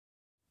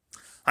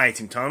Hi,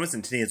 Tim Thomas,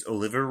 and today is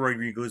Olivia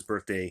Rodrigo's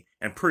birthday.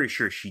 I'm pretty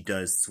sure she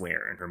does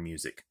swear in her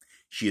music.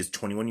 She is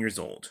 21 years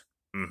old.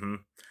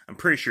 I'm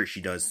pretty sure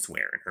she does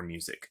swear in her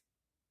music.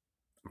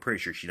 I'm pretty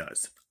sure she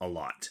does. A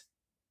lot.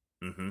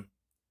 hmm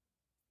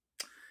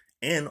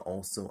And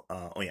also,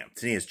 oh yeah,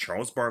 today is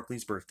Charles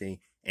Barkley's birthday,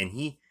 and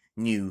he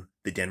knew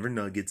the Denver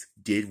Nuggets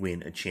did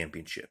win a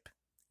championship.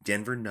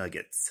 Denver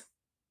Nuggets.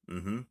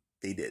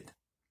 They did.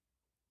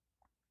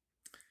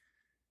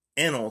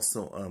 And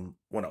also,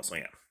 what else? Oh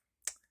yeah,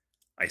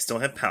 I still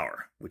have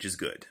power, which is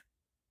good.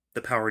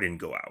 The power didn't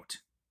go out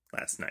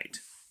last night.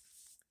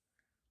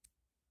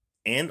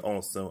 And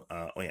also,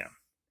 oh yeah.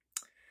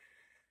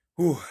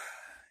 Whew.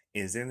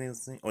 Is there anything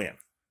else to say? Oh yeah.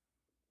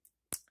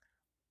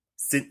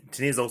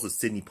 Today is also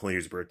Sidney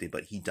Poitier's birthday,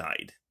 but he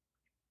died.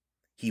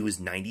 He was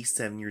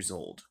 97 years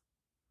old.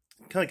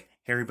 Kind of like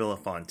Harry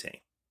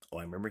Belafonte. Oh,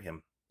 I remember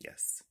him.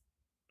 Yes.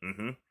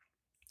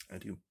 I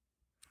do.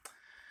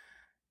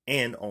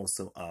 And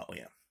also, oh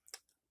yeah.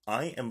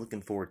 I am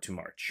looking forward to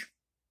March.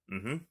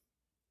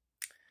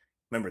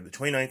 Remember, the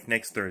 29th,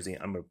 next Thursday,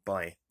 I'm going to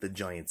buy the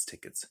Giants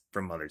tickets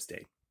for Mother's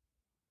Day.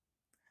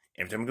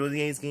 Every time I go to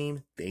the A's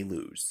game, they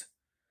lose.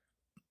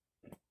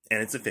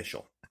 And it's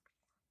official.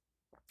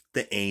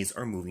 The A's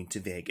are moving to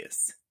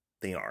Vegas.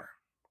 They are.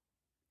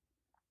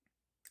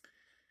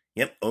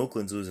 Yep,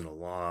 Oakland's losing a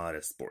lot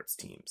of sports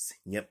teams.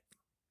 Yep.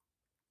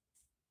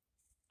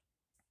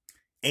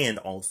 And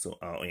also,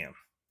 oh yeah.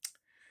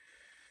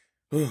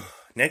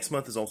 Next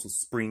month is also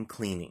spring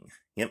cleaning.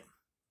 Yep.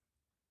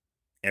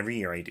 Every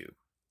year I do.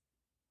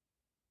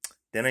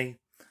 Then I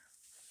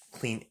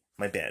clean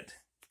my bed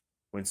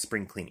when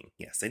spring cleaning.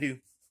 Yes, I do.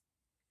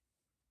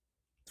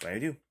 That's what I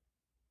do.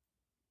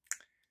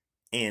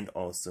 And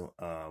also,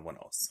 what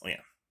else? Oh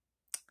yeah.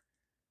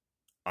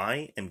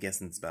 I am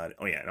guessing it's about it.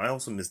 Oh yeah, and I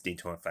also missed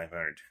Daytona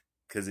 500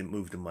 because it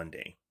moved to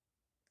Monday.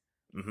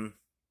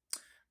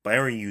 But I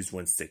already used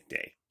one sick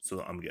day,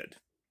 so I'm good.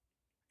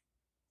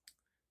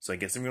 So I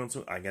guess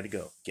I gotta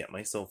go get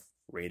myself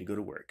ready to go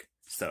to work.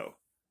 So,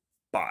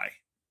 bye.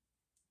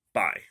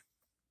 Bye.